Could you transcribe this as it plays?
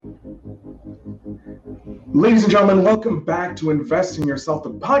Ladies and gentlemen, welcome back to Invest in Yourself, the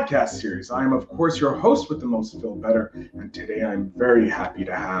podcast series. I am, of course, your host with the most Feel Better, and today I'm very happy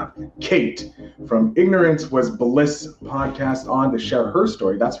to have Kate from Ignorance Was Bliss podcast on to share her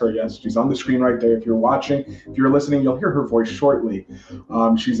story. That's her, yes. She's on the screen right there. If you're watching, if you're listening, you'll hear her voice shortly.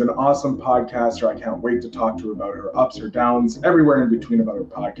 She's an awesome podcaster. I can't wait to talk to her about her ups, her downs, everywhere in between about her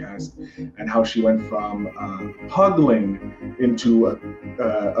podcast, and how she went from puggling into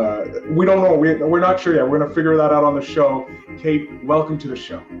we don't know. We're not sure yet. We're going to figure that out on the show. Kate, welcome to the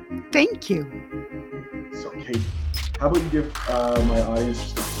show. Thank you. So, Kate, how about you give my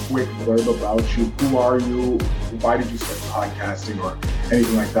audience just a quick blurb about you? Who are you? Why did you start podcasting or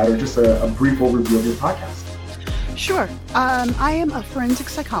anything like that? Or just a brief overview of your podcast? Sure. I am a forensic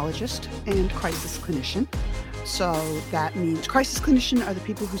psychologist and crisis clinician. So that means crisis clinician are the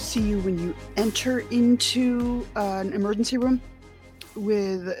people who see you when you enter into an emergency room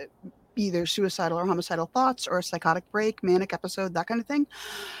with either suicidal or homicidal thoughts or a psychotic break, manic episode, that kind of thing.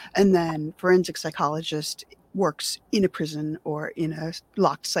 And then forensic psychologist works in a prison or in a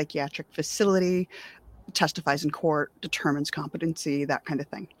locked psychiatric facility, testifies in court, determines competency, that kind of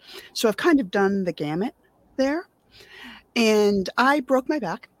thing. So I've kind of done the gamut there. And I broke my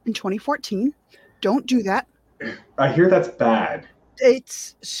back in 2014. Don't do that. I hear that's bad.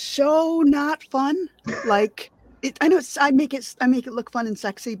 It's so not fun. Like, I know I make it look fun and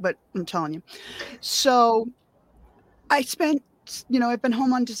sexy, but I'm telling you. So I spent, I've been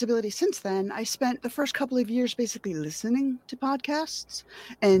home on disability since then. I spent the first couple of years basically listening to podcasts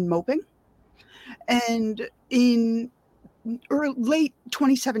and moping. And in late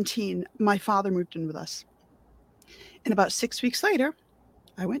 2017, my father moved in with us. And about 6 weeks later,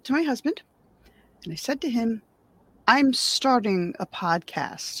 I went to my husband and I said to him, I'm starting a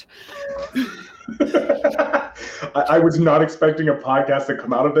podcast. I was not expecting a podcast to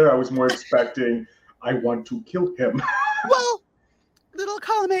come out of there. I was more expecting, I want to kill him. Well, little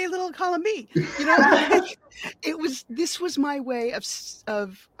column A, little column B. This was my way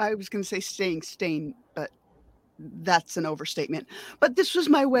of I was going to say staying sane, but that's an overstatement. But this was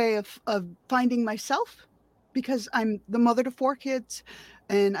my way of finding myself, because I'm the mother to 4 kids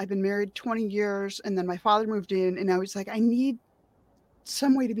and I've been married 20 years. And then my father moved in and I was like, I need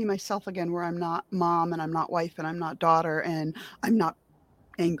some way to be myself again, where I'm not mom and I'm not wife and I'm not daughter and I'm not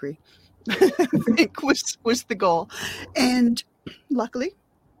angry. I think was the goal. And luckily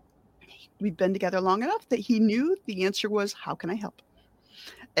we've been together long enough that he knew the answer was, how can I help?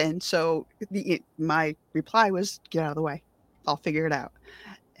 And so my reply was, get out of the way. I'll figure it out.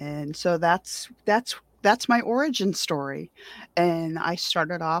 And so that's my origin story. And I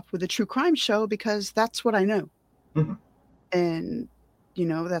started off with a true crime show because that's what I know. Mm-hmm. And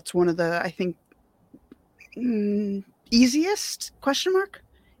that's one of the, I think, easiest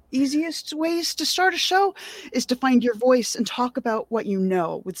ways to start a show is to find your voice and talk about what you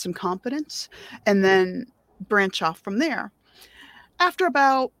know with some confidence and then branch off from there. After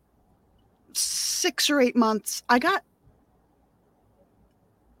about 6 or 8 months, I'm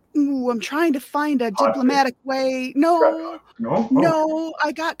trying to find a diplomatic way. No,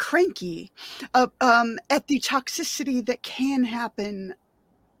 I got cranky at the toxicity that can happen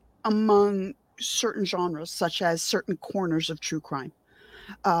among certain genres, such as certain corners of true crime.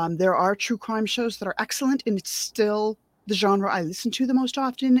 There are true crime shows that are excellent, and it's still the genre I listen to the most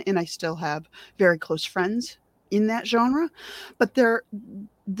often, and I still have very close friends in that genre. But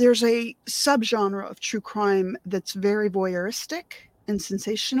there's a subgenre of true crime that's very voyeuristic and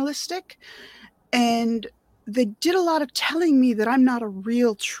sensationalistic, and they did a lot of telling me that I'm not a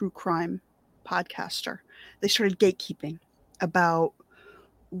real true crime podcaster. They started gatekeeping about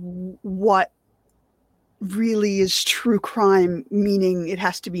what really is true crime, meaning it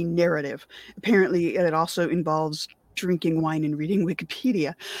has to be narrative. Apparently, it also involves drinking wine and reading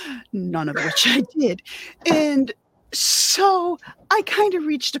Wikipedia, none of which I did. And so I kind of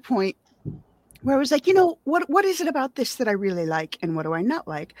reached a point where I was like, what is it about this that I really like and what do I not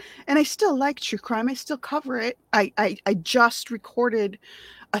like? And I still like true crime. I still cover it. I just recorded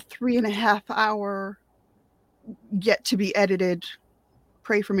a 3.5 hour yet to be edited.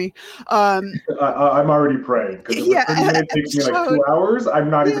 Pray for me. I'm already praying, because if 30 minutes takes me like 2 hours,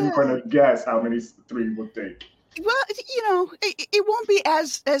 I'm not even going to guess how many 3 would take. Well, it won't be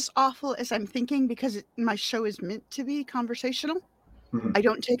as awful as I'm thinking, because my show is meant to be conversational. Mm-hmm. I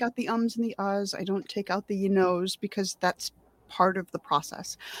don't take out the ums and the uhs. I don't take out the knows, because that's part of the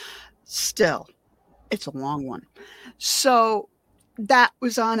process. Still, it's a long one. So that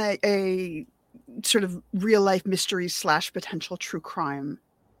was on a sort of real life mystery / potential true crime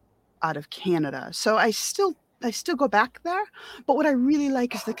out of Canada. So I still still go back there, but what I really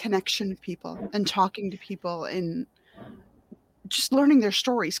like is the connection of people and talking to people and just learning their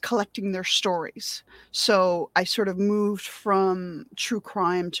stories, collecting their stories. So I sort of moved from true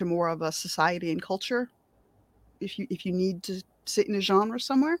crime to more of a society and culture. If you need to sit in a genre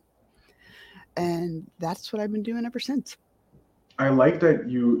somewhere, and that's what I've been doing ever since. I like that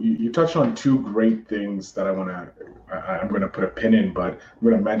you touched on two great things that I'm going to put a pin in, but I'm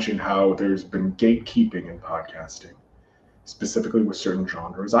going to mention how there's been gatekeeping in podcasting, specifically with certain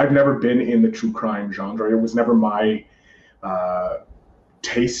genres. I've never been in the true crime genre. It was never my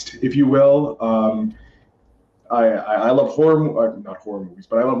taste, if you will. I love not horror movies,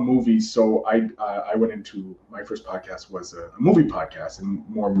 but I love movies. So I went into my first podcast was a movie podcast and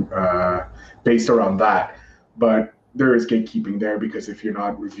more based around that. But there is gatekeeping there because if you're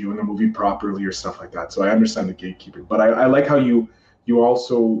not reviewing a movie properly or stuff like that. So I understand the gatekeeping, but I like how you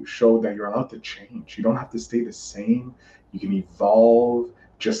also showed that you're allowed to change. You don't have to stay the same. You can evolve,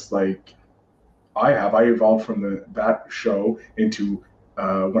 just like I have. I evolved from that show into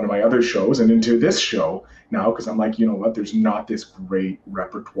one of my other shows and into this show now because I'm like, you know what? There's not this great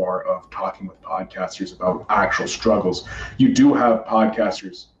repertoire of talking with podcasters about actual struggles. You do have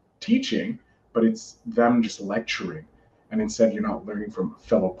podcasters teaching, but it's them just lecturing, and instead you're not learning from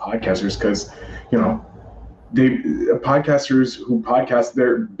fellow podcasters because, you know, podcasters who podcast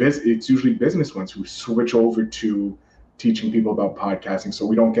it's usually business ones who switch over to teaching people about podcasting, so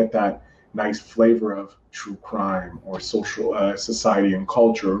we don't get that nice flavor of true crime or social society and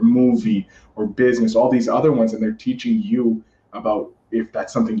culture or movie or business, all these other ones, and they're teaching you about if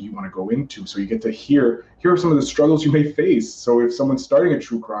that's something you want to go into, so you get to hear some of the struggles you may face. So if someone's starting a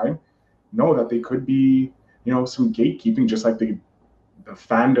true crime, know that they could be, you know, some gatekeeping, just like the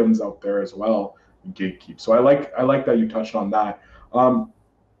fandoms out there as well gatekeep. So I like that you touched on that.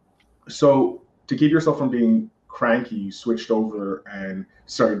 So to keep yourself from being cranky, you switched over and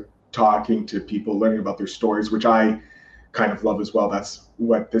started talking to people, learning about their stories, which I kind of love as well. That's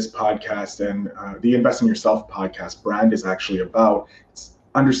what this podcast and the Invest in Yourself podcast brand is actually about. It's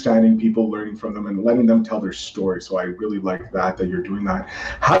understanding people, learning from them, and letting them tell their story. So I really like that you're doing that.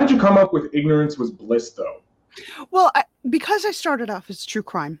 How did you come up with Ignorance Was Bliss, though? Well, because I started off as true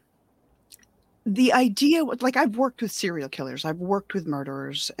crime, the idea, like, I've worked with serial killers, I've worked with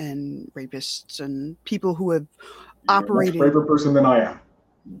murderers and rapists and people who have operated. You're a much braver person than I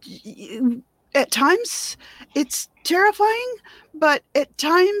am. At times it's terrifying, but at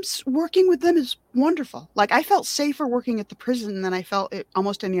times working with them is wonderful. Like, I felt safer working at the prison than I felt at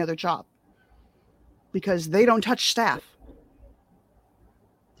almost any other job because they don't touch staff.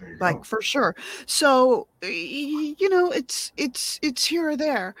 Like, for sure. So, you know, it's here or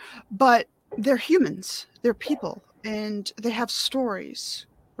there, but they're humans, they're people, and they have stories,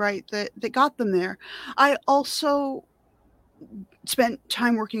 right? That got them there. I also spent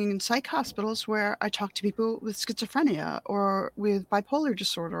time working in psych hospitals where I talked to people with schizophrenia or with bipolar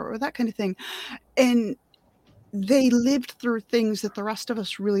disorder or that kind of thing. And they lived through things that the rest of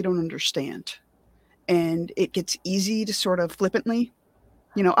us really don't understand. And it gets easy to sort of flippantly,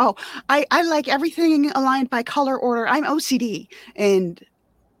 you know, oh, I like everything aligned by color order. I'm OCD. And,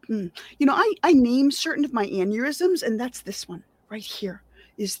 you know, I name certain of my aneurysms, and that's this one right here.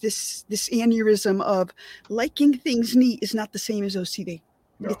 Is this aneurysm of liking things neat is not the same as OCD.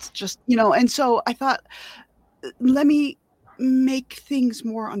 No. It's just, you know, and so I thought, let me make things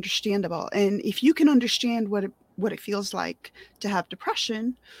more understandable. And if you can understand what it feels like to have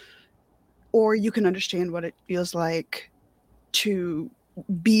depression, or you can understand what it feels like to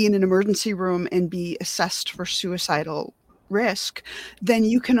be in an emergency room and be assessed for suicidal risk, then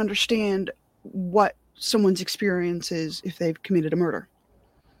you can understand what someone's experience is if they've committed a murder.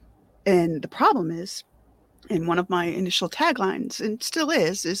 And the problem is, and one of my initial taglines, and still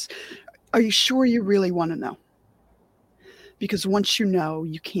is, are you sure you really want to know? Because once you know,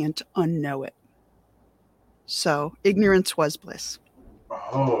 you can't unknow it. So ignorance was bliss.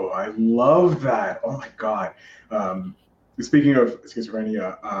 Oh, I love that. Oh my God. Speaking of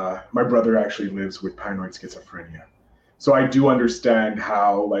schizophrenia, my brother actually lives with paranoid schizophrenia. So I do understand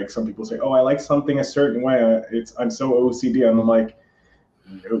how, like, some people say, oh, I like something a certain way. I'm so OCD. And I'm like,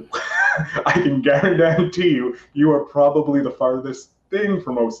 no. I can guarantee you are probably the farthest thing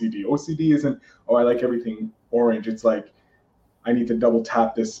from OCD. OCD isn't, oh, I like everything orange. It's like, I need to double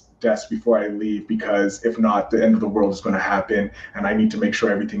tap this desk before I leave, because if not, the end of the world is going to happen, and I need to make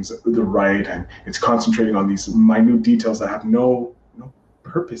sure everything's the right, and it's concentrating on these minute details that have no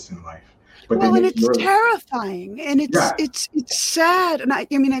purpose in life. But well, and it's terrifying, and it's sad. And I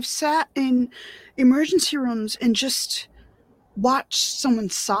mean, I've sat in emergency rooms and just watched someone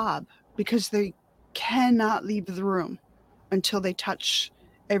sob because they cannot leave the room until they touch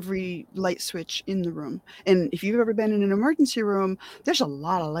every light switch in the room. And if you've ever been in an emergency room, there's a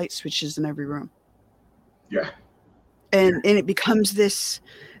lot of light switches in every room. Yeah. And it becomes this,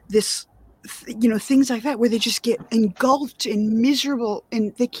 things like that where they just get engulfed and miserable,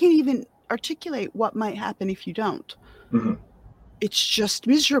 and they can't even articulate what might happen if you don't. Mm-hmm. It's just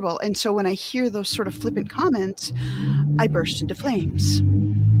miserable. And so when I hear those sort of flippant comments, I burst into flames.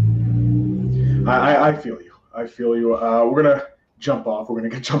 I feel you. We're going to jump off. We're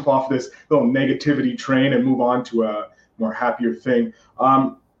going to jump off this little negativity train and move on to a more happier thing.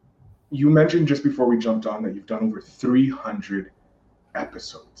 You mentioned just before we jumped on that you've done over 300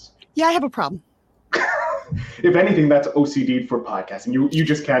 episodes. Yeah, I have a problem. If anything, that's OCD for podcasting. You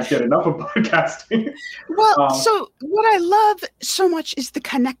just can't get enough of podcasting. Well, so what I love so much is the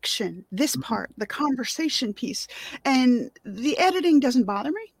connection, this part, the conversation piece. And the editing doesn't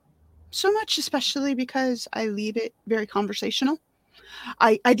bother me so much, especially because I leave it very conversational.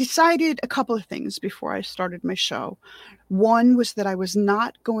 I decided a couple of things before I started my show. One was that I was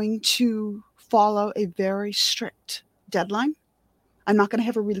not going to follow a very strict deadline. I'm not going to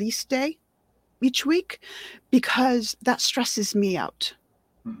have a release day each week because that stresses me out.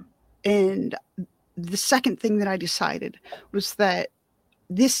 Mm-hmm. And the second thing that I decided was that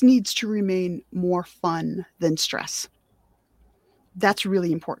this needs to remain more fun than stress. That's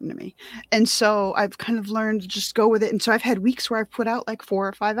really important to me. And so I've kind of learned to just go with it. And so I've had weeks where I've put out like 4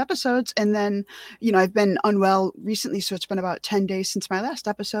 or 5 episodes. And then, I've been unwell recently. So it's been about 10 days since my last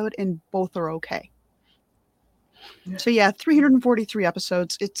episode, and both are okay. Yeah. So 343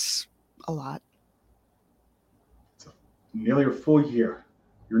 episodes. It's a lot. It's nearly a full year.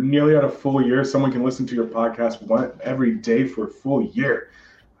 You're nearly at a full year. Someone can listen to your podcast every day for a full year.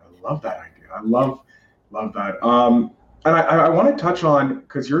 I love that idea. I love that. And I want to touch on,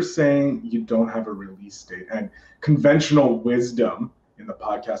 because you're saying you don't have a release date, and conventional wisdom in the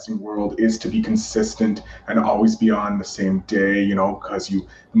podcasting world is to be consistent and always be on the same day, because the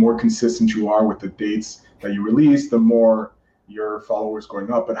more consistent you are with the dates that you release, the more your followers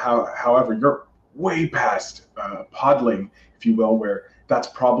going up. But however, you're way past podling, if you will, where that's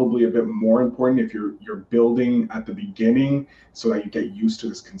probably a bit more important if you're building at the beginning so that you get used to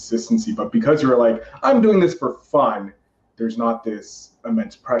this consistency. But because you're like, I'm doing this for fun, there's not this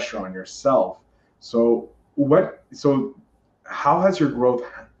immense pressure on yourself. So how has your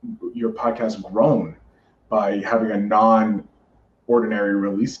podcast grown by having a non-ordinary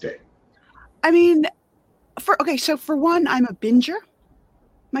release date? I mean, for one, I'm a binger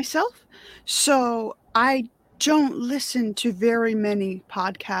myself. So I don't listen to very many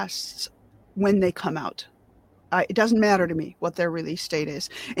podcasts when they come out. It doesn't matter to me what their release date is.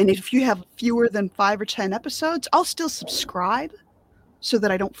 And if you have fewer than 5 or 10 episodes, I'll still subscribe so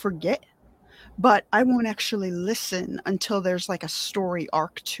that I don't forget. But I won't actually listen until there's like a story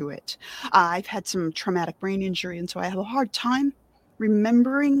arc to it. I've had some traumatic brain injury, and so I have a hard time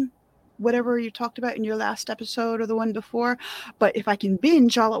remembering whatever you talked about in your last episode or the one before. But if I can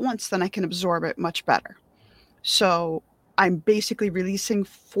binge all at once, then I can absorb it much better. So I'm basically releasing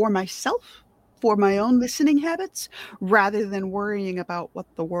for myself, for my own listening habits, rather than worrying about what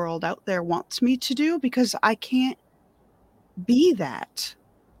the world out there wants me to do, because I can't be that.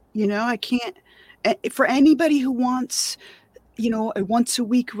 I can't. For anybody who wants, a once a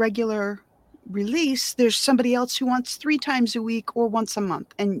week regular release, there's somebody else who wants 3 times a week or once a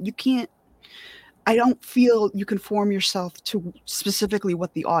month. And you can't, I don't feel you can form yourself to specifically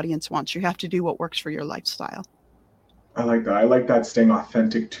what the audience wants. You have to do what works for your lifestyle. I like that. I like that, staying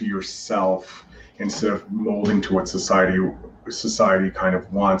authentic to yourself instead of molding to what society kind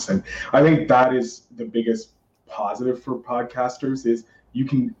of wants. And I think that is the biggest positive for podcasters, is you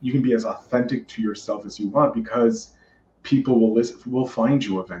can be as authentic to yourself as you want, because people will find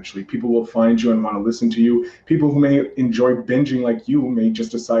you eventually. People will find you and want to listen to you. People who may enjoy binging like you may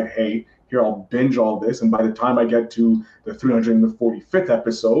just decide, hey, here, I'll binge all this, and by the time I get to the 345th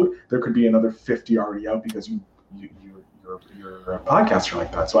episode, there could be another 50 already out, because you're a podcaster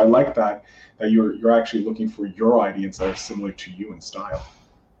like that. So I like that you're actually looking for your audience that are similar to you in style.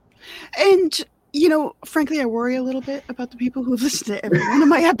 And frankly, I worry a little bit about the people who've listened to every one of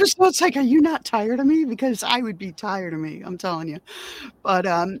my episodes. Like, are you not tired of me? Because I would be tired of me, I'm telling you. But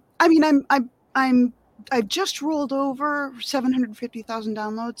I've just rolled over 750,000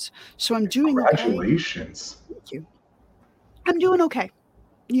 downloads, so I'm doing okay. Congratulations. Thank you. I'm doing okay.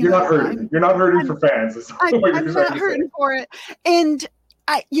 You're not hurting. You're not hurting for fans. I'm not hurting for it. And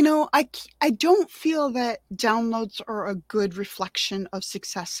I don't feel that downloads are a good reflection of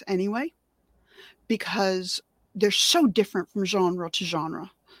success anyway, because they're so different from genre to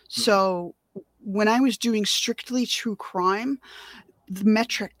genre. So when I was doing strictly true crime, the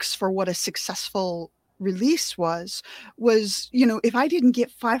metrics for what a successful release was, if I didn't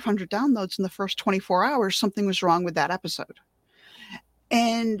get 500 downloads in the first 24 hours, something was wrong with that episode.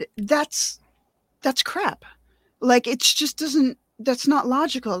 And that's crap. Like, it's just that's not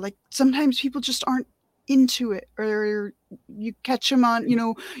logical. Like, sometimes people just aren't into it, or you catch them on,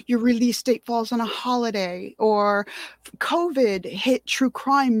 your release date falls on a holiday, or COVID hit true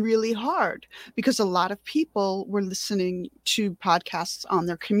crime really hard because a lot of people were listening to podcasts on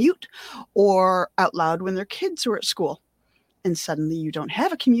their commute or out loud when their kids were at school. And suddenly you don't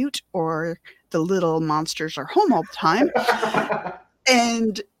have a commute, or the little monsters are home all the time.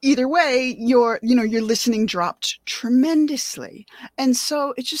 And either way, your listening dropped tremendously. And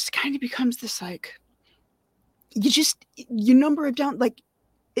so it just kind of becomes this, like, your number of down, like,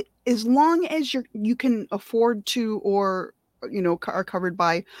 as long as you can afford to, or, are covered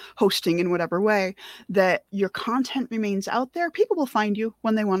by hosting in whatever way, that your content remains out there, people will find you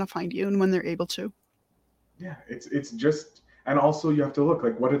when they want to find you and when they're able to. Yeah, it's just, and also you have to look,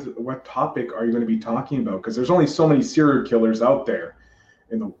 like, what topic are you going to be talking about? Because there's only so many serial killers out there.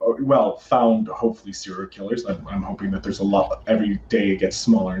 Found, hopefully, serial killers. I'm hoping that there's a lot. Every day it gets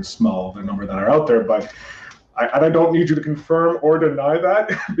smaller and smaller, the number that are out there. But I don't need you to confirm or deny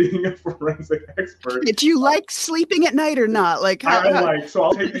that, being a forensic expert. Do you like sleeping at night or not? Like, so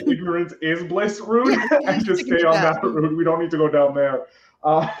I'll take the ignorance is bliss route and just stay on that route. We don't need to go down there.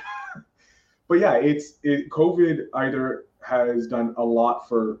 But yeah, COVID either has done a lot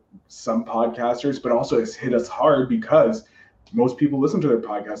for some podcasters, but also has hit us hard because most people listen to their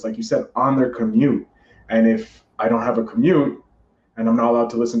podcasts, like you said, on their commute. And if I don't have a commute and I'm not allowed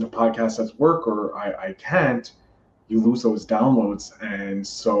to listen to podcasts at work, or I can't, you lose those downloads. And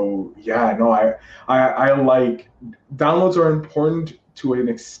so, yeah, no, I like, downloads are important to an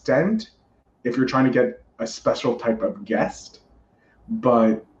extent if you're trying to get a special type of guest,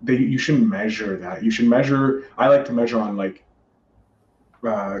 but you shouldn't measure that. I like to measure on, like,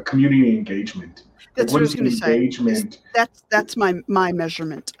 community engagement. That's what I was going to say. That's my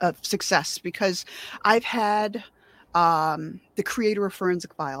measurement of success, because I've had the creator of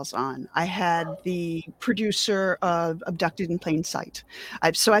Forensic Files on. I had the producer of Abducted in Plain Sight.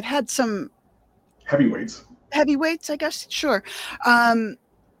 I've had some heavyweights, I guess. Sure. To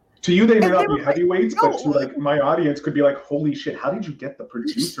you, they may not be heavyweights, but to, like, my audience could be like, holy shit, how did you get the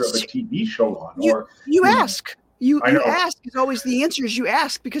producer of a TV show on? You ask. You ask is always the answer is you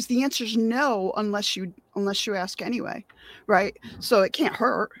ask, because the answer is no unless you ask anyway, right? So it can't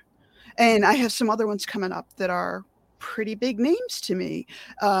hurt. And I have some other ones coming up that are pretty big names to me.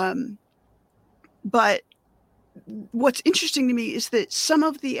 But what's interesting to me is that some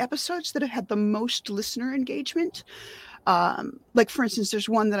of the episodes that have had the most listener engagement, like, for instance, there's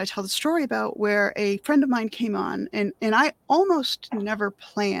one that I tell the story about where a friend of mine came on, and I almost never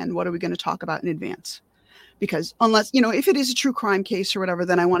plan what are we going to talk about in advance. Because unless, if it is a true crime case or whatever,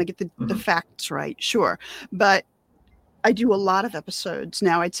 then I want to get the facts right. Sure. But I do a lot of episodes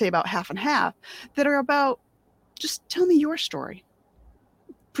now, I'd say about half and half, that are about, just tell me your story.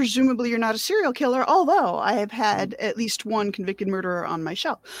 Presumably you're not a serial killer, although I have had at least one convicted murderer on my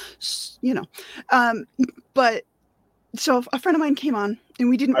show, but so a friend of mine came on, and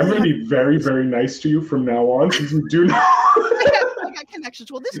we didn't. I'm going to be very, very nice to you from now on, since you do know. I got connections.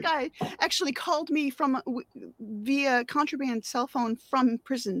 Well, this guy actually called me via contraband cell phone from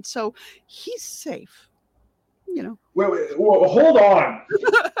prison, so he's safe. Wait, hold on.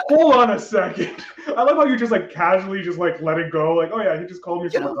 Hold on a second. I love how you just, like, casually just, like, let it go. Like, oh yeah, he just called me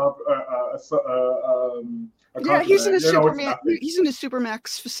from he's in a Superman. He's in a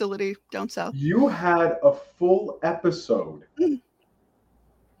Supermax facility down south. You had a full episode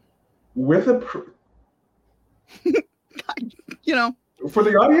with For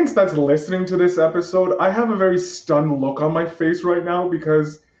the audience that's listening to this episode, I have a very stunned look on my face right now,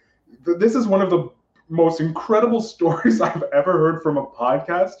 because this is one of the most incredible stories I've ever heard from a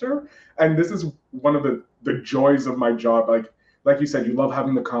podcaster, and this is one of the joys of my job. Like you said, you love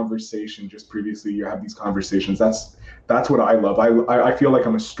having the conversation. Just previously, you have these conversations. That's what I love. I feel like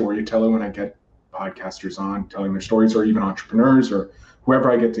I'm a storyteller when I get podcasters on telling their stories, or even entrepreneurs or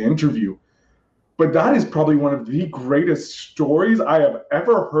whoever I get to interview. But that is probably one of the greatest stories I have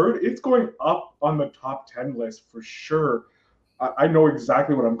ever heard. It's going up on the top 10 list for sure. I know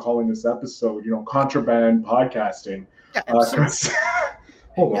exactly what I'm calling this episode, contraband podcasting. Yeah,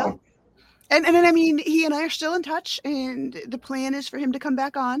 hold on. And I mean, he and I are still in touch, and the plan is for him to come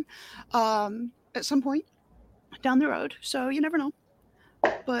back on at some point down the road. So you never know.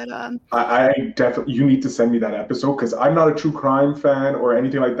 But I definitely, you need to send me that episode, because I'm not a true crime fan or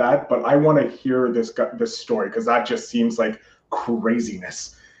anything like that, but I want to hear this story, because that just seems like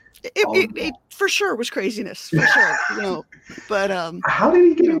craziness. It for sure was craziness, for sure, But how did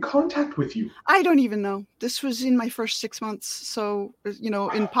he get in contact with you? I don't even know. This was in my first 6 months, so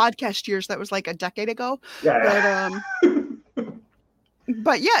in podcast years, that was like a decade ago. Yeah.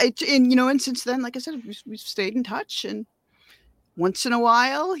 But yeah, and since then, like I said, we've stayed in touch, and once in a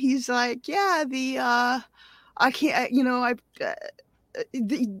while, he's like, yeah, I can't, I've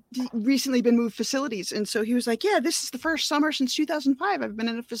recently been moved facilities, and so he was like, yeah, this is the first summer since 2005 I've been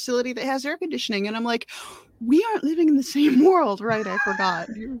in a facility that has air conditioning, and I'm like, we aren't living in the same world, right? I forgot.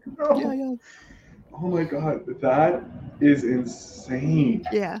 No. Yeah. Oh my God, that is insane.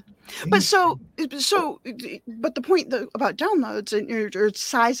 Yeah. But but the point about downloads or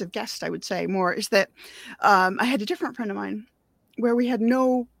size of guest, I would say more, is that I had a different friend of mine where we had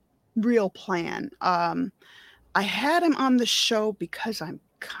no real plan. I had him on the show because I'm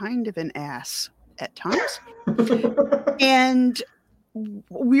kind of an ass at times. And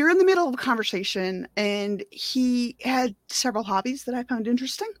we were in the middle of a conversation, and he had several hobbies that I found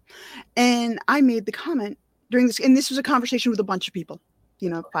interesting. And I made the comment during this, and this was a conversation with a bunch of people,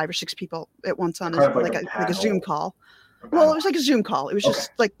 5 or 6 people at once on like a Zoom call. Well, it was like a Zoom call. It was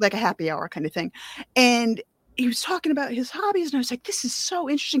just like a happy hour kind of thing. And he was talking about his hobbies, and I was like, this is so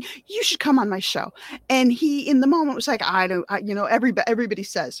interesting. You should come on my show. And he, in the moment, was like, everybody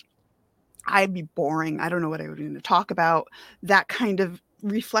says I'd be boring. I don't know what I would going to talk about, that kind of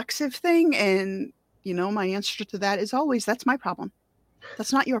reflexive thing. And, my answer to that is always, that's my problem.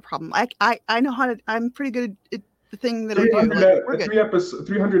 That's not your problem. I know how to, I'm pretty good at the thing that I do. Like,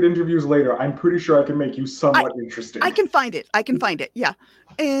 300 interviews later, I'm pretty sure I can make you somewhat interesting. I can find it. Yeah.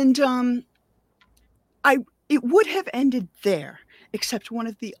 And, it would have ended there, except one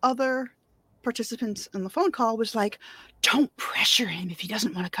of the other participants on the phone call was like, don't pressure him if he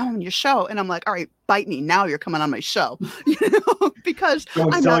doesn't want to come on your show. And I'm like, all right, bite me. Now you're coming on my show, because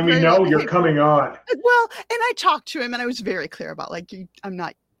I'm telling me no, you're coming on. Well, and I talked to him, and I was very clear about, like,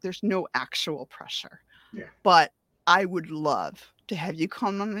 there's no actual pressure. Yeah. But I would love to have you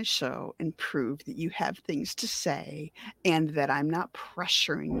come on my show and prove that you have things to say, and that I'm not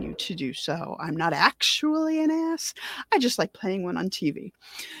pressuring you to do so. I'm not actually an ass. I just like playing one on TV.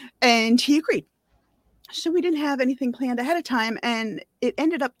 And he agreed. So we didn't have anything planned ahead of time, and it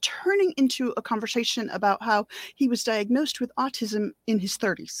ended up turning into a conversation about how he was diagnosed with autism in his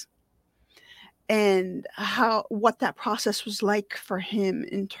 30s, and what that process was like for him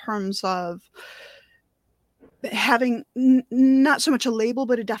in terms of having not so much a label,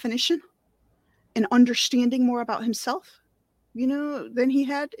 but a definition, and understanding more about himself, than he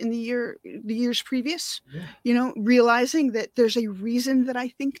had in the years previous. Yeah. Realizing that there's a reason that I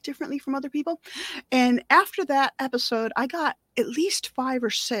think differently from other people. And after that episode, I got at least 5 or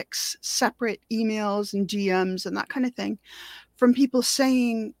 6 separate emails and DMs and that kind of thing from people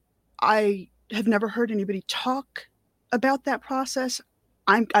saying, I have never heard anybody talk about that process.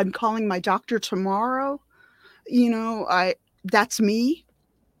 I'm calling my doctor tomorrow. That's me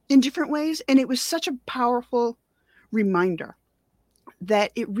in different ways. And it was such a powerful reminder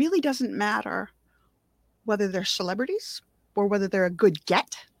that it really doesn't matter whether they're celebrities or whether they're a good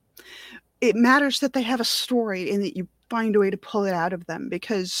get. It matters that they have a story and that you find a way to pull it out of them,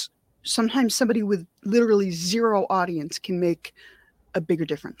 because sometimes somebody with literally 0 audience can make a bigger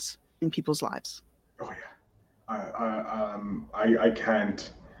difference in people's lives. Oh yeah. I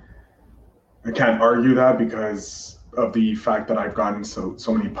can't argue that, because of the fact that I've gotten so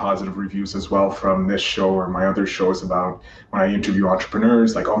many positive reviews as well from this show or my other shows about when I interview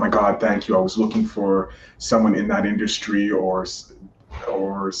entrepreneurs, like, oh my God, thank you. I was looking for someone in that industry or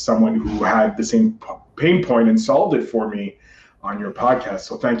someone who had the same pain point and solved it for me on your podcast.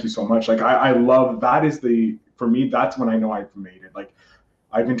 So thank you so much. Like, I love that. For me, that's when I know I've made it. Like,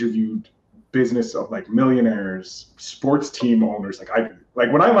 I've interviewed business of like millionaires, sports team owners.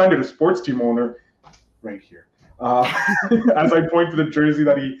 Like when I landed a sports team owner right here, as I point to the jersey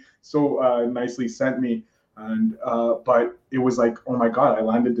that he so nicely sent me. And but it was like, oh my God, I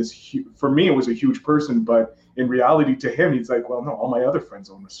landed this for me, it was a huge person, but in reality to him, he's like, well, no, all my other friends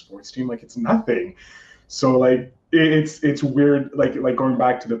own a sports team. Like, it's nothing. So like, it's weird, like going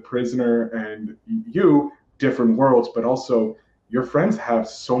back to The Prisoner and you, different worlds, but also your friends have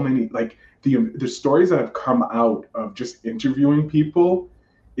so many, like the stories that have come out of just interviewing people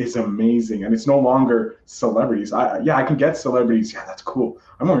is amazing. And it's no longer celebrities. I can get celebrities. Yeah, that's cool.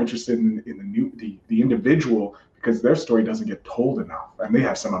 I'm more interested in the individual, because their story doesn't get told enough. And they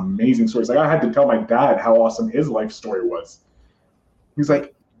have some amazing stories. Like, I had to tell my dad how awesome his life story was. He's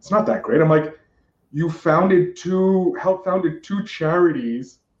like, it's not that great. I'm like, you helped founded two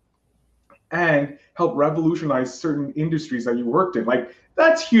charities and helped revolutionize certain industries that you worked in. Like,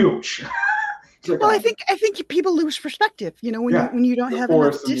 that's huge. Like, well, I think people lose perspective, when you don't have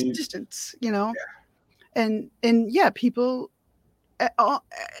enough distance, and people.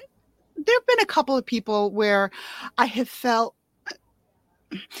 There have been a couple of people where I have felt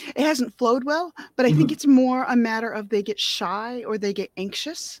it hasn't flowed well, but I think it's more a matter of they get shy or they get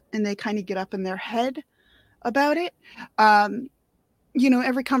anxious and they kind of get up in their head about it.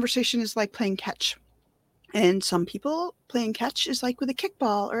 Every conversation is like playing catch. And some people playing catch is like with a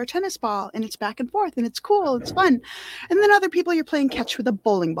kickball or a tennis ball, and it's back and forth and it's cool, it's fun. And then other people, you're playing catch with a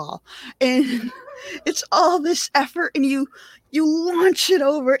bowling ball, and it's all this effort, and you launch it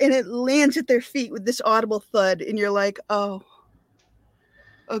over and it lands at their feet with this audible thud, and you're like, oh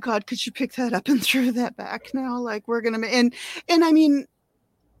God, could you pick that up and throw that back now? Like, we're gonna and I mean,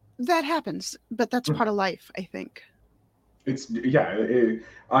 that happens, but that's part of life, I think.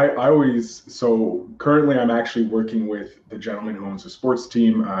 So currently I'm actually working with the gentleman who owns a sports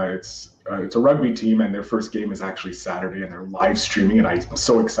team. It's a rugby team, and their first game is actually Saturday, and they're live streaming, and I'm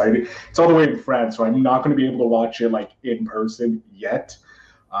so excited. It's all the way in France, so I'm not going to be able to watch it like in person yet.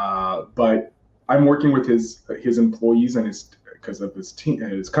 But I'm working with his employees and because of his team,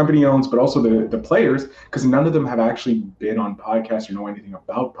 his company owns, but also the players, because none of them have actually been on podcasts or know anything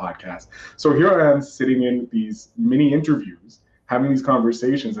about podcasts. So here I am sitting in these mini interviews, having these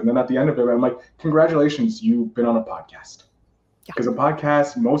conversations, and then at the end of it, I'm like, congratulations, you've been on a podcast. Because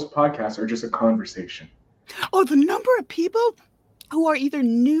most podcasts are just a conversation. Oh, the number of people who are either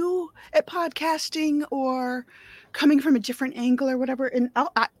new at podcasting or coming from a different angle or whatever. And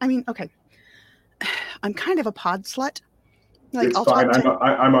I mean, okay, I'm kind of a pod slut. Like, it's fine.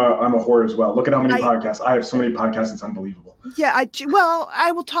 I'm a whore as well. Look at how many podcasts. I have so many podcasts, it's unbelievable. Yeah,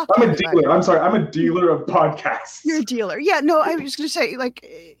 I will talk to I'm a dealer. I'm sorry. I'm a dealer of podcasts. You're a dealer. Yeah, no, I was going to say, like,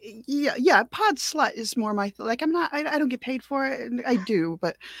 yeah, pod slut is more my, like, I'm not, I don't get paid for it. I do,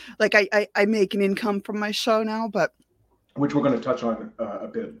 but like, I make an income from my show now, but. Which we're going to touch on a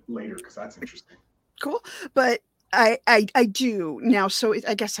bit later, because that's interesting. Cool. But I do now. So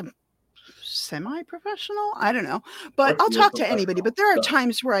I guess I'm semi-professional. I don't know, but I'll talk to anybody. But there are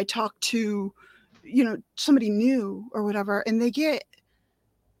times where I talk to, somebody new or whatever, and they get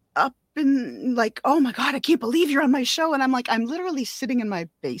up and like, oh my God, I can't believe you're on my show. And I'm like, I'm literally sitting in my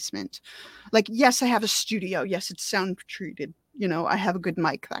basement. Like, yes, I have a studio. Yes, it's sound treated. I have a good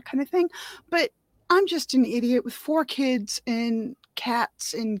mic, that kind of thing. But I'm just an idiot with 4 kids and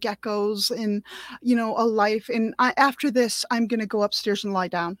cats and geckos and, a life. And after this, I'm going to go upstairs and lie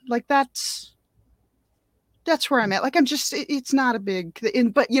down. Like, that's where I'm at. Like, it's not a big,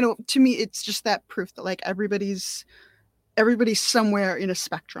 but to me, it's just that proof that like everybody's somewhere in a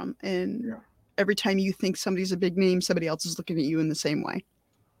spectrum. And every time you think somebody's a big name, somebody else is looking at you in the same way.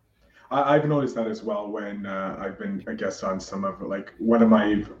 I've noticed that as well when I've been a guest on some of, like, one of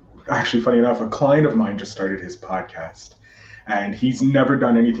my, actually, funny enough, a client of mine just started his podcast, and he's never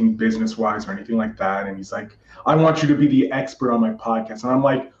done anything business-wise or anything like that. And he's like, I want you to be the expert on my podcast. And I'm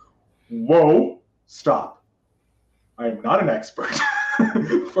like, whoa, stop. I am not an expert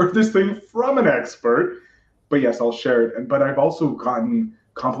for this thing from an expert. But yes, I'll share it. But I've also gotten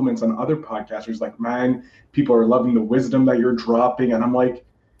compliments on other podcasters, like, man, people are loving the wisdom that you're dropping. And I'm like,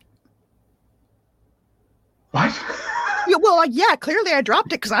 what? Yeah, well, yeah, clearly I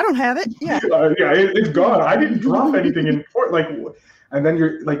dropped it because I don't have it. Yeah, it's gone. I didn't drop anything in port. Like, and then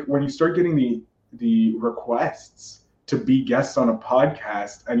you're like, when you start getting the requests to be guests on a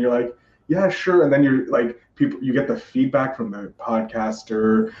podcast, and you're like, yeah, sure. And then you're like, you get the feedback from the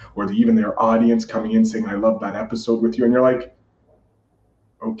podcaster or even their audience coming in saying, I love that episode with you, and you're like,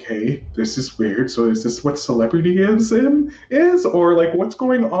 okay, this is weird. So is this what celebrityism is, or like, what's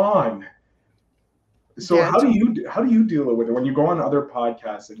going on? So how do you deal with it when you go on other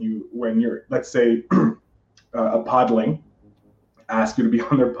podcasts and when you're, let's say, a podling ask you to be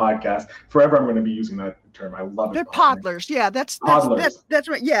on their podcast? Forever I'm going to be using that term. I love it. They're podlers. Yeah, that's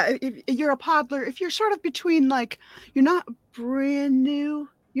right. Yeah, if you're a podler, if you're sort of between, like, you're not brand new,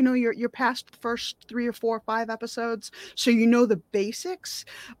 you're past the first 3 or 4 or 5 episodes, so the basics,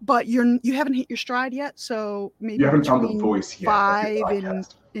 but you haven't hit your stride yet. So maybe you haven't found the voice yet. 5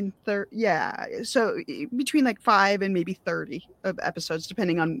 in 30, yeah. So between like 5 and maybe 30 of episodes,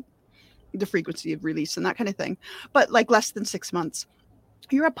 depending on the frequency of release and that kind of thing. But like less than 6 months,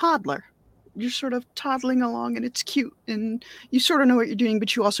 you're a podler. You're sort of toddling along, and it's cute, and you sort of know what you're doing,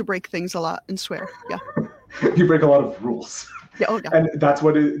 but you also break things a lot and swear. Yeah. You break a lot of rules. Yeah, oh, yeah. And that's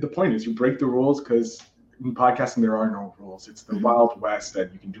what the point is. You break the rules because in podcasting, there are no rules. It's the Wild West,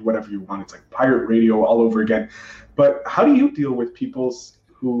 and you can do whatever you want. It's like pirate radio all over again. But how do you deal with people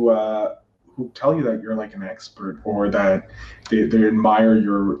who tell you that you're like an expert, or that they admire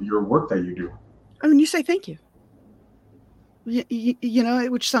your work that you do? I mean, you say thank you. You know,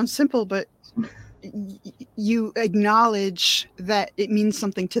 which sounds simple, but you acknowledge that it means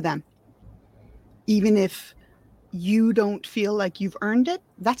something to them. Even if you don't feel like you've earned it,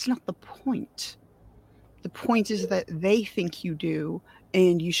 that's not the point. The point is that they think you do,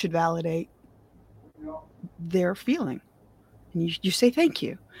 and you should validate their feeling. And you say thank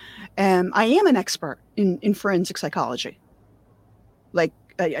you. I am an expert in forensic psychology. Like,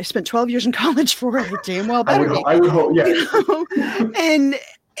 I spent 12 years in college for it. I damn well better be. I would hope, yeah. You know? And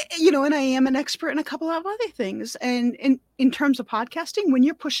and I am an expert in a couple of other things. And in terms of podcasting, when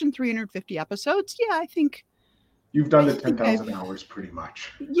you're pushing 350 episodes, yeah, I think you've done the 10,000 hours pretty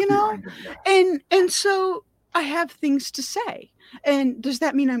much. You know, yeah. And so I have things to say. And does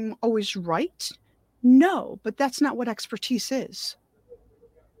that mean I'm always right? No, but that's not what expertise is.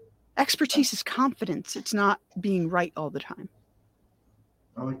 Expertise is confidence. It's not being right all the time.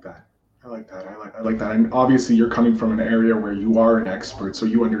 I like that. I like that. And obviously you're coming from an area where you are an expert, so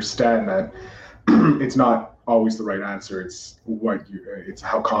you understand that it's not always the right answer. It's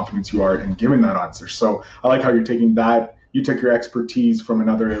how confident you are in giving that answer. So I like how you're taking that. You take your expertise from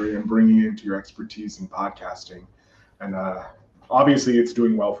another area and bringing it into your expertise in podcasting. And obviously it's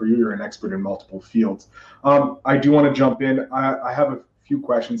doing well for you. You're an expert in multiple fields. I do want to jump in. I have a few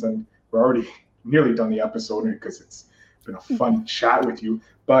questions, and we're already nearly done the episode because it's been a fun chat with you.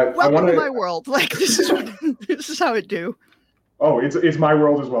 But welcome to my world. Like, this is how it do. Oh, it's my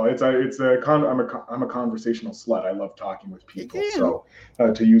world as well. I'm a conversational slut. I love talking with people. Yeah. So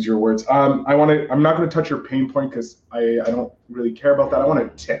to use your words, I'm not going to touch your pain point because I don't really care about that. I want a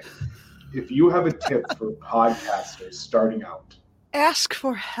tip. If you have a tip for podcasters starting out, ask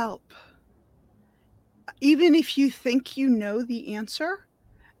for help. Even if you think you know the answer,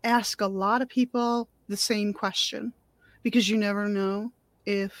 ask a lot of people the same question, because you never know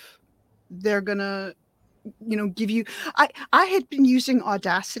if they're gonna, give you. I had been using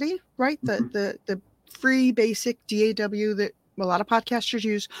Audacity, right? The free basic DAW that a lot of podcasters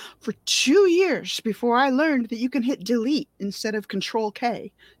use for 2 years before I learned that you can hit delete instead of Control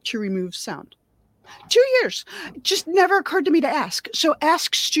K to remove sound. 2 years. It just never occurred to me to ask. So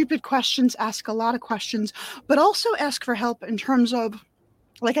ask stupid questions, ask a lot of questions, but also ask for help in terms of,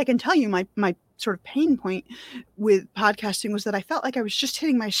 like, I can tell you my sort of pain point with podcasting was that I felt like I was just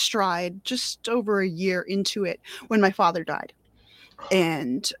hitting my stride just over a year into it when my father died.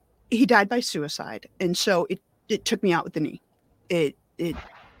 And he died by suicide. And so it took me out with the knee. It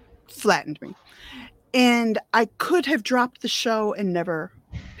flattened me. And I could have dropped the show and never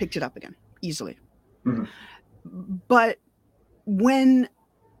picked it up again easily. Mm-hmm. But when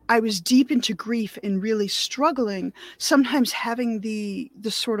I was deep into grief and really struggling, sometimes having the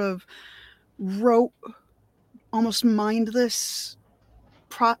sort of rote, almost mindless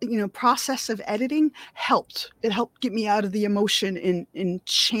process of editing helped. It helped get me out of the emotion and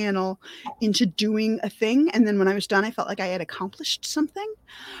channel into doing a thing. And then when I was done, I felt like I had accomplished something,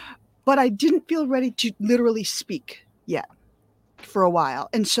 but I didn't feel ready to literally speak yet for a while.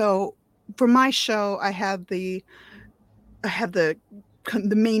 And so for my show, I have the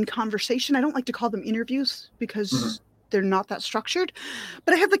main conversation. I don't like to call them interviews because they're not that structured,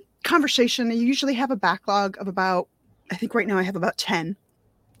 but I have the conversation. I usually have a backlog of about, I think right now I have about 10,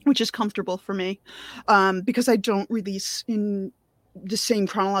 which is comfortable for me because I don't release in the same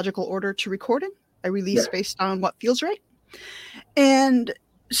chronological order to recording. I release based on what feels right. And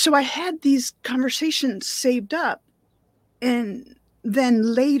so I had these conversations saved up, and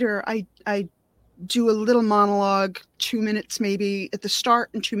then later I do a little monologue, 2 minutes maybe at the start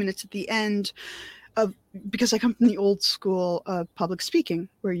and 2 minutes at the end, because I come from the old school of public speaking,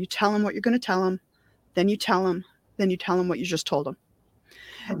 where you tell them what you're going to tell them, then you tell them what you just told them.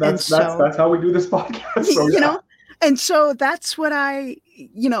 That's how we do this podcast. So, and so that's what I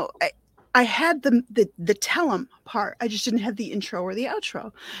had the tell them part. I just didn't have the intro or the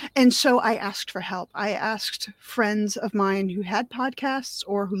outro. And so I asked for help. I asked friends of mine who had podcasts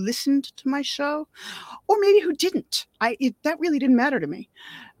or who listened to my show, or maybe who didn't. That really didn't matter to me.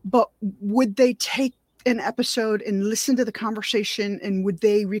 But would they take an episode and listen to the conversation, and would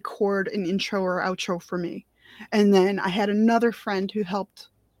they record an intro or outro for me? And then I had another friend who helped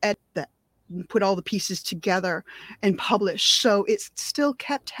edit that and put all the pieces together and publish. So it still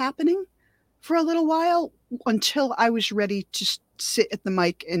kept happening for a little while until I was ready to sit at the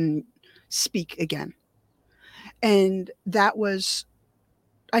mic and speak again. And that was,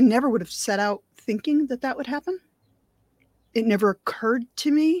 I never would have set out thinking that would happen. It never occurred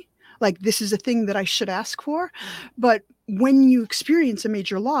to me like this is a thing that I should ask for. But when you experience a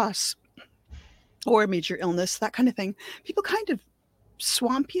major loss or a major illness, that kind of thing, people kind of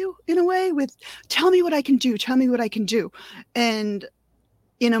swamp you in a way with, tell me what I can do, tell me what I can do. And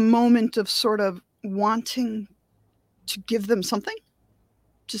in a moment of sort of wanting to give them something,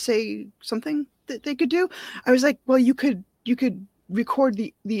 to say something that they could do, I was like, well, you could record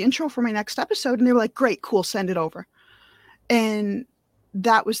the intro for my next episode. And they were like, great, cool, send it over. And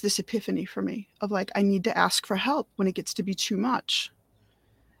that was this epiphany for me of like, I need to ask for help when it gets to be too much.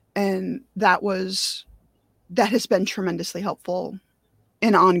 And that has been tremendously helpful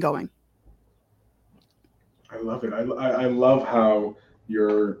and ongoing. I love it. I love how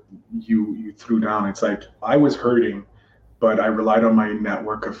you threw down. It's like I was hurting, but I relied on my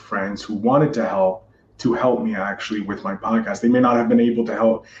network of friends who wanted to help me actually with my podcast. They may not have been able to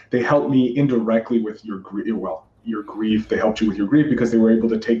help. They helped me indirectly with your grief. They helped you with your grief because they were able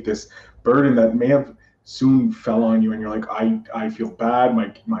to take this burden that may have soon fell on you. And you're like, I feel bad,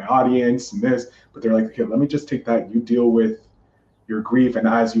 my audience and this, but they're like, okay, let me just take that. You deal with your grief. And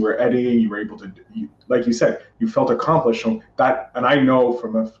as you were editing, you were able to, like you said, you felt accomplished. So that, and I know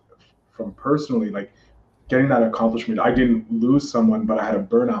from personally, like getting that accomplishment, I didn't lose someone, but I had a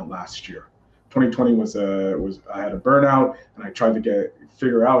burnout last year. 2020 I had a burnout, and I tried to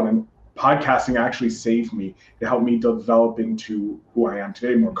figure out, and podcasting actually saved me. It helped me develop into who I am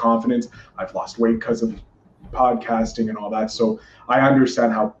today, more confidence. I've lost weight because of podcasting and all that. So I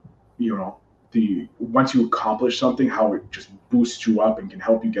understand how, once you accomplish something, how it just boosts you up and can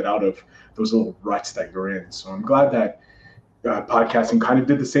help you get out of those little ruts that you're in. So I'm glad that podcasting kind of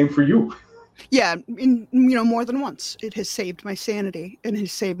did the same for you. Yeah, more than once. It has saved my sanity and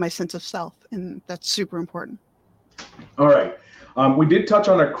has saved my sense of self, and that's super important. All right. We did touch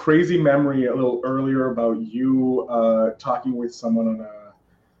on a crazy memory a little earlier about you talking with someone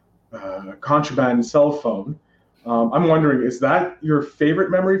on a contraband cell phone. I'm wondering, is that your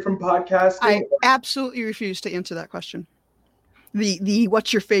favorite memory from podcasting? I absolutely refuse to answer that question. The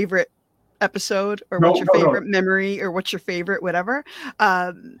what's your favorite episode, or what's your favorite memory, or what's your favorite whatever.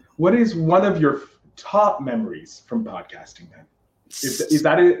 What is one of your top memories from podcasting then? Is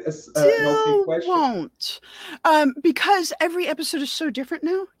that an okay question? Won't. Because every episode is so different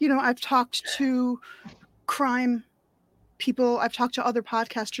now. I've talked to crime people. I've talked to other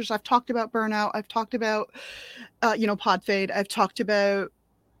podcasters. I've talked about burnout. I've talked about, pod fade. I've talked about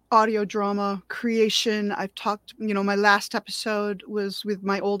audio drama creation. I've talked, my last episode was with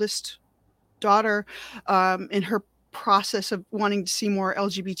my oldest daughter in her process of wanting to see more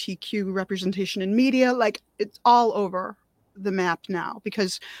LGBTQ representation in media. Like, it's all over the map now,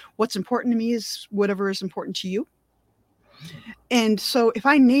 because what's important to me is whatever is important to you. And so if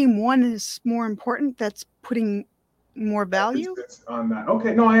I name one is more important, that's putting more value on that.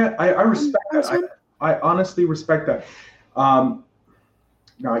 Okay. No, I respect that. I honestly respect that. No,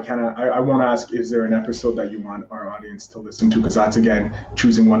 I won't ask, is there an episode that you want our audience to listen to? Because that's, again,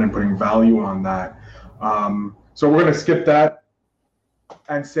 choosing one and putting value on that. So we're going to skip that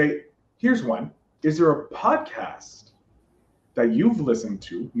and say, here's one. Is there a podcast that you've listened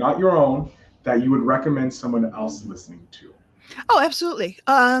to, not your own, that you would recommend someone else listening to? Oh, absolutely.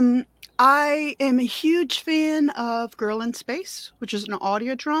 I am a huge fan of Girl in Space, which is an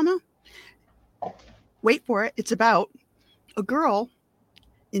audio drama. Wait for it. It's about a girl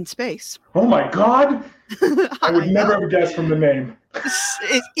in space. Oh my God! I would never have guessed from the name.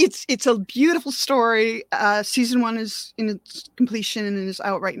 It's a beautiful story. Season 1 is in its completion and is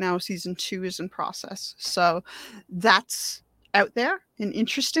out right now. Season 2 is in process. So that's out there and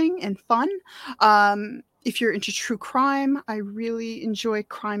interesting and fun. If you're into true crime, I really enjoy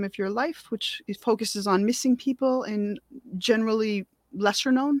Crime of Your Life, which focuses on missing people and generally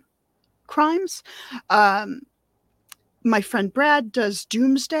lesser known crimes. My friend Brad does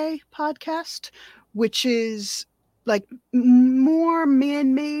Doomsday podcast, which is like more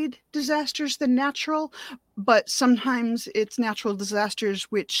man-made disasters than natural, but sometimes it's natural disasters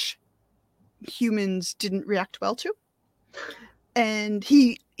which humans didn't react well to. And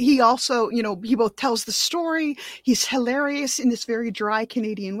he also, he both tells the story. He's hilarious in this very dry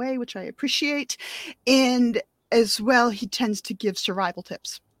Canadian way, which I appreciate. And as well, he tends to give survival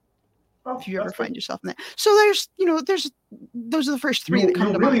tips. If you ever find yourself in that. So there's those are the first three that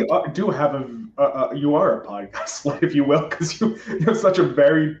come to mind. You really do have you are a podcast, if you will, because you have such a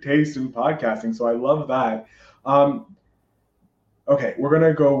varied taste in podcasting. So I love that. Okay, we're going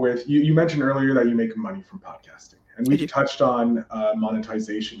to go with, you mentioned earlier that you make money from podcasting. And we've touched on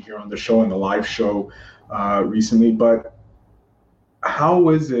monetization here on the show and the live show recently. But How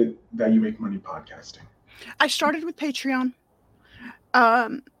is it that you make money podcasting? I started with Patreon.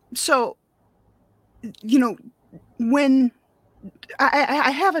 So, when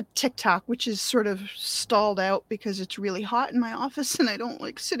I have a TikTok, which is sort of stalled out because it's really hot in my office and I don't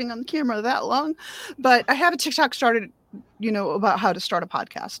like sitting on the camera that long. But I have a TikTok started, about how to start a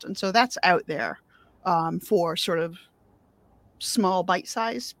podcast. And so that's out there for sort of small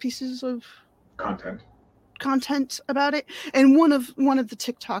bite-sized pieces of content about it. And one of the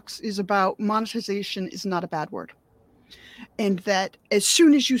TikToks is about monetization is not a bad word. And that as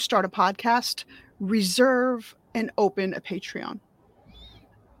soon as you start a podcast, reserve and open a Patreon.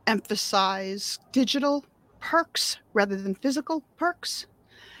 Emphasize digital perks rather than physical perks.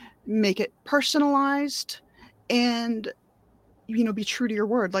 Make it personalized and, be true to your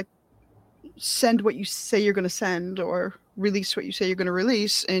word. Like, send what you say you're going to send or release what you say you're going to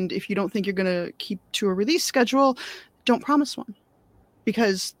release. And if you don't think you're going to keep to a release schedule, don't promise one.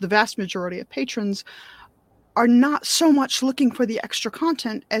 Because the vast majority of patrons are not so much looking for the extra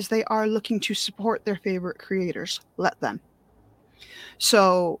content as they are looking to support their favorite creators. Let them.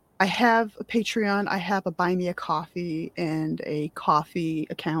 So I have a Patreon, I have a Buy Me a Coffee and a coffee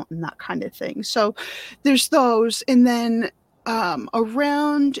account and that kind of thing. So there's those. And then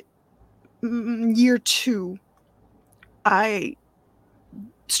around year 2, I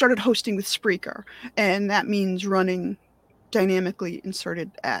started hosting with Spreaker, and that means running dynamically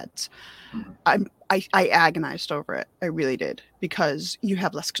inserted ads. I agonized over it. I really did, because you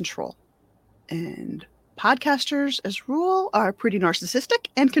have less control. And podcasters, as rule, are pretty narcissistic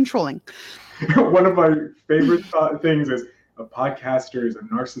and controlling. One of my favorite things is a podcaster is a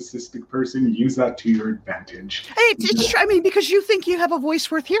narcissistic person. Use that to your advantage. It's true. I mean, because you think you have a voice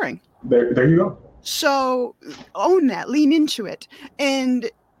worth hearing. There you go. So own that, lean into it. And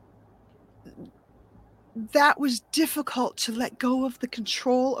that was difficult to let go of the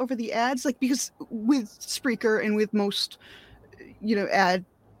control over the ads, like, because with Spreaker and with most, ad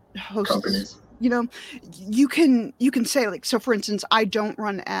hosts, companies, you can say, like, so for instance, I don't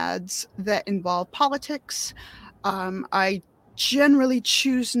run ads that involve politics. I generally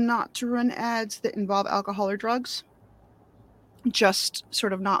choose not to run ads that involve alcohol or drugs. Just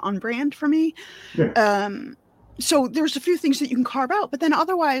sort of not on brand for me. Yeah. So there's a few things that you can carve out, but then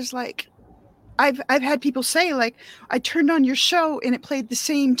otherwise, like, I've had people say, like, I turned on your show and it played the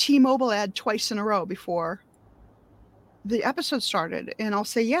same T-Mobile ad twice in a row before the episode started. And I'll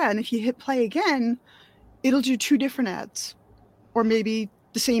say, yeah. And if you hit play again, it'll do 2 different ads, or maybe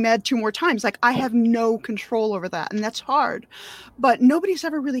the same ad 2 more times. Like, I have no control over that. And that's hard, but nobody's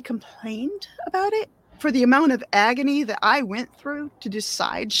ever really complained about it. For the amount of agony that I went through to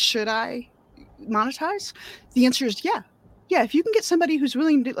decide, should I monetize? The answer is yeah. Yeah, if you can get somebody who's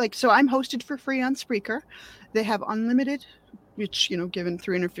willing to, like, so I'm hosted for free on Spreaker. They have unlimited, which, given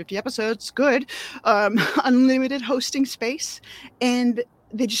 350 episodes, good, unlimited hosting space. And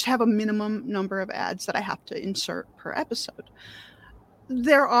they just have a minimum number of ads that I have to insert per episode.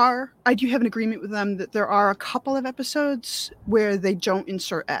 I do have an agreement with them that there are a couple of episodes where they don't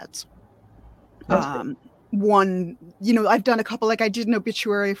insert ads. One, I've done a couple, like I did an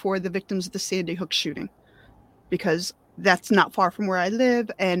obituary for the victims of the Sandy Hook shooting, because that's not far from where I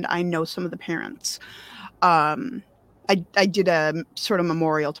live, and I know some of the parents. I did a sort of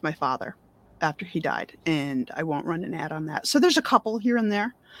memorial to my father after he died, and I won't run an ad on that. So there's a couple here and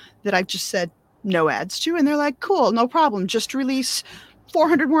there that I've just said no ads to, and they're like, cool, no problem. Just release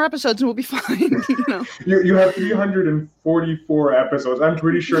 400 more episodes and we'll be fine. You have 344 episodes. I'm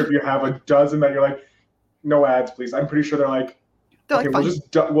pretty sure if you have a dozen that you're like, no ads, please. I'm pretty sure they're like, okay,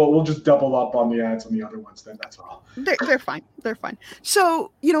 we'll just double up on the ads on the other ones then. That's all. They're fine. They're fine.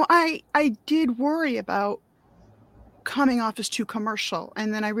 So, I did worry about coming off as too commercial.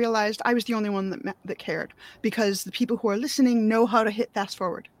 And then I realized I was the only one that cared, because the people who are listening know how to hit fast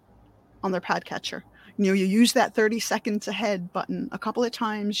forward on their podcatcher. You use that 30 seconds ahead button a couple of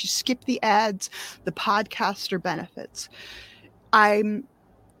times, you skip the ads, the podcaster benefits. I'm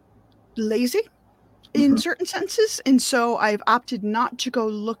lazy in certain senses, and so I've opted not to go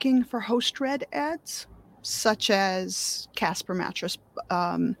looking for host-read ads, such as Casper Mattress,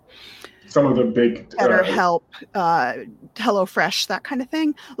 some of the big BetterHelp, HelloFresh, that kind of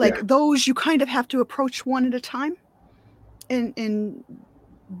thing. Like, those you kind of have to approach one at a time and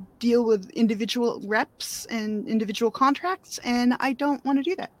deal with individual reps and individual contracts, and I don't want to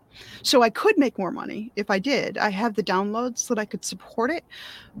do that. So I could make more money if I did. I have the downloads so that I could support it,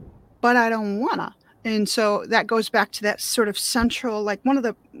 but I don't wanna. And so that goes back to that sort of central, like, one of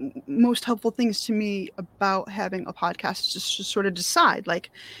the most helpful things to me about having a podcast is just to sort of decide, like,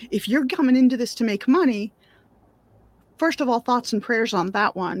 if you're coming into this to make money, first of all, thoughts and prayers on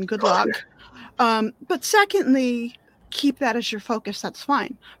that one. Good luck. But secondly, keep that as your focus. That's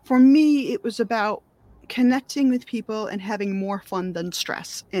fine. For me, it was about connecting with people and having more fun than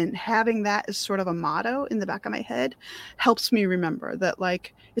stress. And having that as sort of a motto in the back of my head helps me remember that,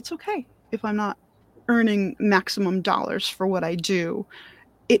 like, it's okay if I'm not earning maximum dollars for what I do.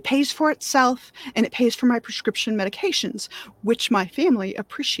 It pays for itself, and it pays for my prescription medications, which my family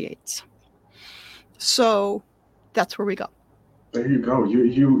appreciates. So that's where we go. There you go.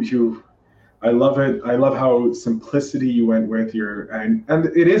 You I love it. I love how simplicity you went with and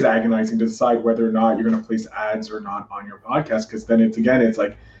it is agonizing to decide whether or not you're going to place ads or not on your podcast, because then it's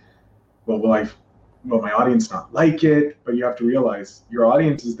like, well, will my audience not like it? But you have to realize your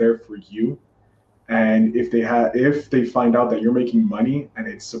audience is there for you. And if they find out that you're making money and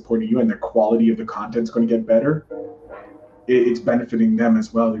it's supporting you and the quality of the content is going to get better, it's benefiting them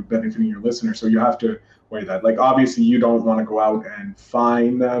as well. You're benefiting your listeners. So you have to weigh that. Like, obviously you don't want to go out and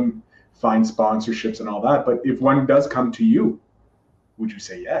find sponsorships and all that. But if one does come to you, would you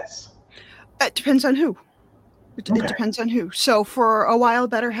say yes? It depends on who. It depends on who. So for a while,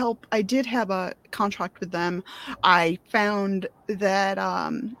 BetterHelp, I did have a contract with them. I found that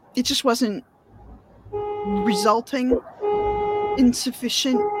it just wasn't resulting in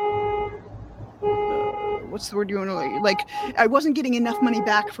sufficient what's the word you want to like I wasn't getting enough money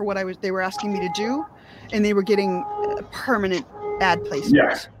back for what they were asking me to do, and they were getting permanent ad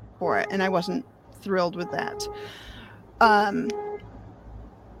placements for it, and I wasn't thrilled with that.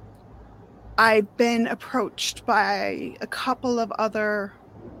 I've been approached by a couple of other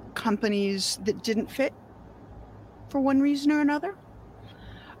companies that didn't fit for one reason or another.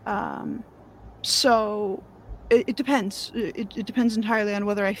 So it depends. It depends entirely on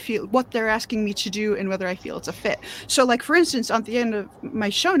whether I feel what they're asking me to do and whether I feel it's a fit. So, like, for instance, at the end of my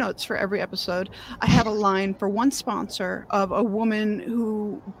show notes for every episode, I have a line for one sponsor of a woman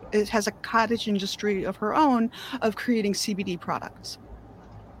who has a cottage industry of her own of creating CBD products.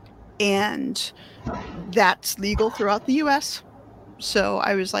 And that's legal throughout the U.S. So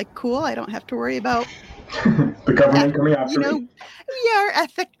I was like, cool, I don't have to worry about the government coming after me.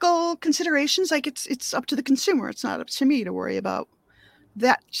 Ethical considerations. Like, it's up to the consumer. It's not up to me to worry about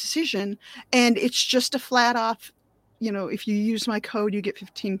that decision. And it's just a flat off, if you use my code, you get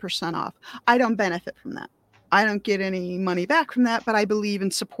 15% off. I don't benefit from that. I don't get any money back from that, but I believe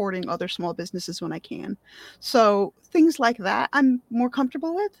in supporting other small businesses when I can. So things like that I'm more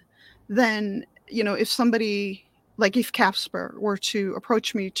comfortable with than, if somebody, like if Casper were to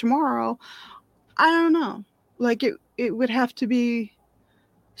approach me tomorrow, I don't know. Like, it would have to be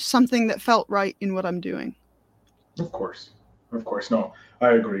something that felt right in what I'm doing. Of course. No,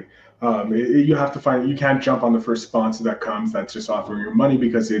 I agree. You have to find, you can't jump on the first sponsor that comes that's just offering you money,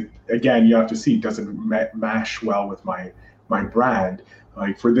 because you have to see, does it mash well with my brand?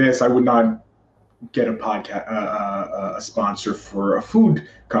 Like, for this, I would not get a podcast, a sponsor for a food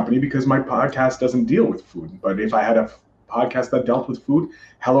company, because my podcast doesn't deal with food. But if I had a podcast that dealt with food,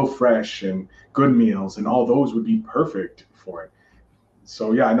 HelloFresh and Good Meals and all those would be perfect for it.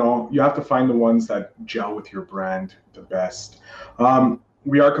 So yeah, no, you have to find the ones that gel with your brand the best. We're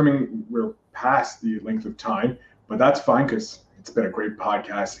past the length of time, but that's fine, because it's been a great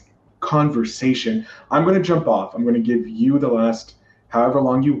podcast conversation. I'm going to jump off. I'm going to give you the last however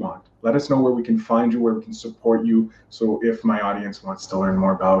long you want. Let us know where we can find you, where we can support you. So if my audience wants to learn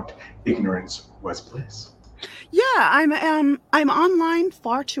more about Ignorance Was Bliss. Yeah, I'm online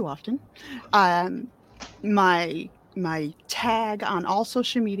far too often. My tag on all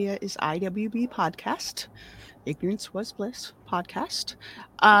social media is IWB Podcast, Ignorance Was Bliss Podcast.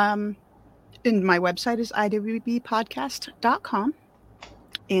 And my website is iwbpodcast.com.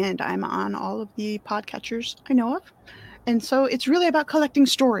 And I'm on all of the podcatchers I know of. And so it's really about collecting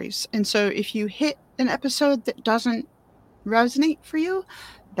stories. And so if you hit an episode that doesn't resonate for you,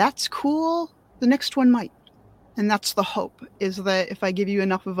 that's cool. The next one might. And that's the hope, is that if I give you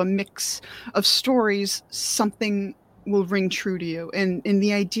enough of a mix of stories, something will ring true to you. And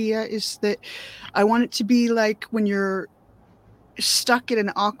the idea is that I want it to be like when you're stuck at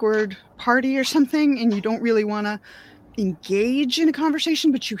an awkward party or something and you don't really want to engage in a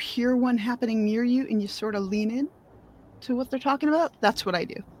conversation, but you hear one happening near you and you sort of lean in to what they're talking about. That's what I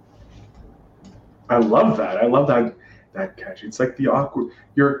do. I love that catch. It's like the awkward,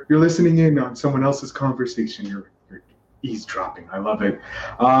 you're listening in on someone else's conversation. You're eavesdropping. I love it.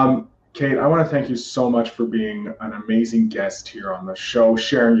 Kate, I want to thank you so much for being an amazing guest here on the show,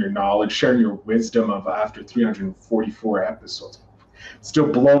 sharing your knowledge, sharing your wisdom of after 344 episodes. Still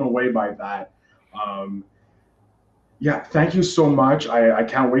blown away by that. Yeah, thank you so much. I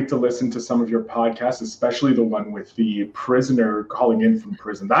can't wait to listen to some of your podcasts, especially the one with the prisoner calling in from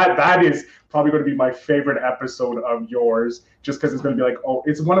prison. That is probably going to be my favorite episode of yours, just because it's going to be like, oh,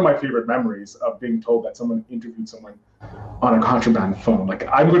 it's one of my favorite memories of being told that someone interviewed someone on a contraband phone. Like,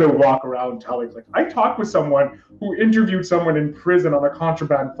 I'm going to walk around telling, like, I talked with someone who interviewed someone in prison on a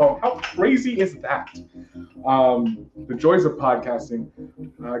contraband phone. How crazy is that? The joys of podcasting.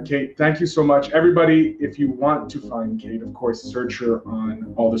 Kate, thank you so much. Everybody, if you want to find Kate, of course, search her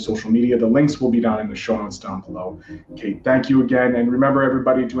on all the social media. The links will be down in the show notes down below. Kate, thank you again. And remember,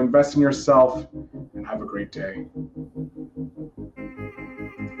 everybody, to invest in yourself and have a great day.